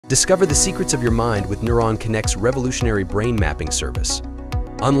Discover the secrets of your mind with Neuron Connect's revolutionary brain mapping service.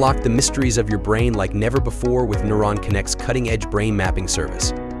 Unlock the mysteries of your brain like never before with Neuron Connect's cutting-edge brain mapping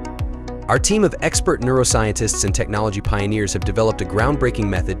service. Our team of expert neuroscientists and technology pioneers have developed a groundbreaking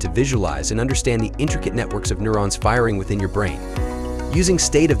method to visualize and understand the intricate networks of neurons firing within your brain. Using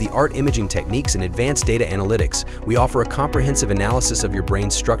state-of-the-art imaging techniques and advanced data analytics, we offer a comprehensive analysis of your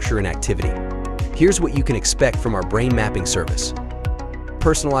brain's structure and activity. Here's what you can expect from our brain mapping service.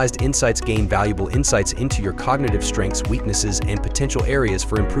 Personalized insights: gain valuable insights into your cognitive strengths, weaknesses, and potential areas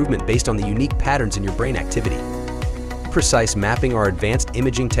for improvement based on the unique patterns in your brain activity. Precise mapping: our advanced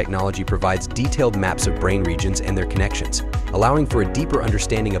imaging technology provides detailed maps of brain regions and their connections, allowing for a deeper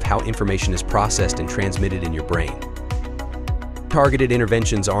understanding of how information is processed and transmitted in your brain. Targeted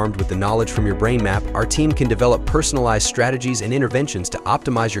interventions: armed with the knowledge from your brain map, our team can develop personalized strategies and interventions to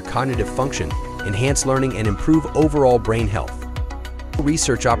optimize your cognitive function, enhance learning, and improve overall brain health.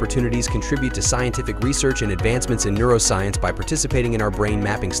 Research opportunities: contribute to scientific research and advancements in neuroscience by participating in our brain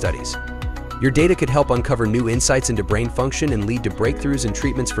mapping studies. Your data could help uncover new insights into brain function and lead to breakthroughs in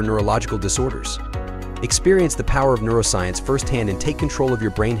treatments for neurological disorders. Experience the power of neuroscience firsthand and take control of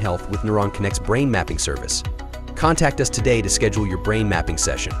your brain health with Neuron Connect's brain mapping service. Contact us today to schedule your brain mapping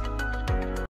session.